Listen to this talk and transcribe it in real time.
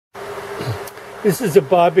This is a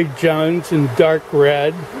Bobby Jones in dark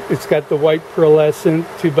red. It's got the white pearlescent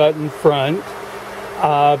 2-button front.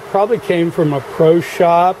 Probably came from a pro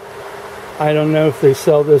shop. I don't know if they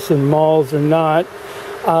sell this in malls or not.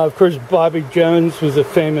 Of course, Bobby Jones was a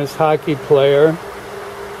famous hockey player.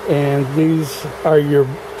 And these are your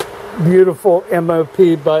beautiful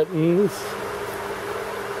MOP buttons.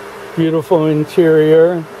 Beautiful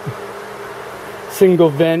interior. Single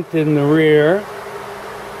vent in the rear.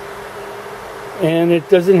 And it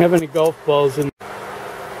doesn't have any golf balls in it.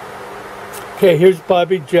 Okay, here's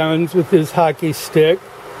Bobby Jones with his hockey stick.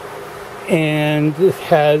 And it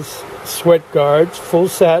has sweat guards, full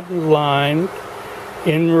satin lined,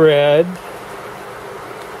 in red.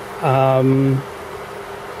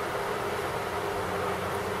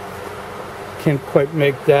 Can't quite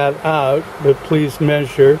make that out, but please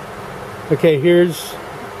measure. Okay, here's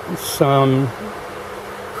some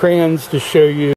crayons to show you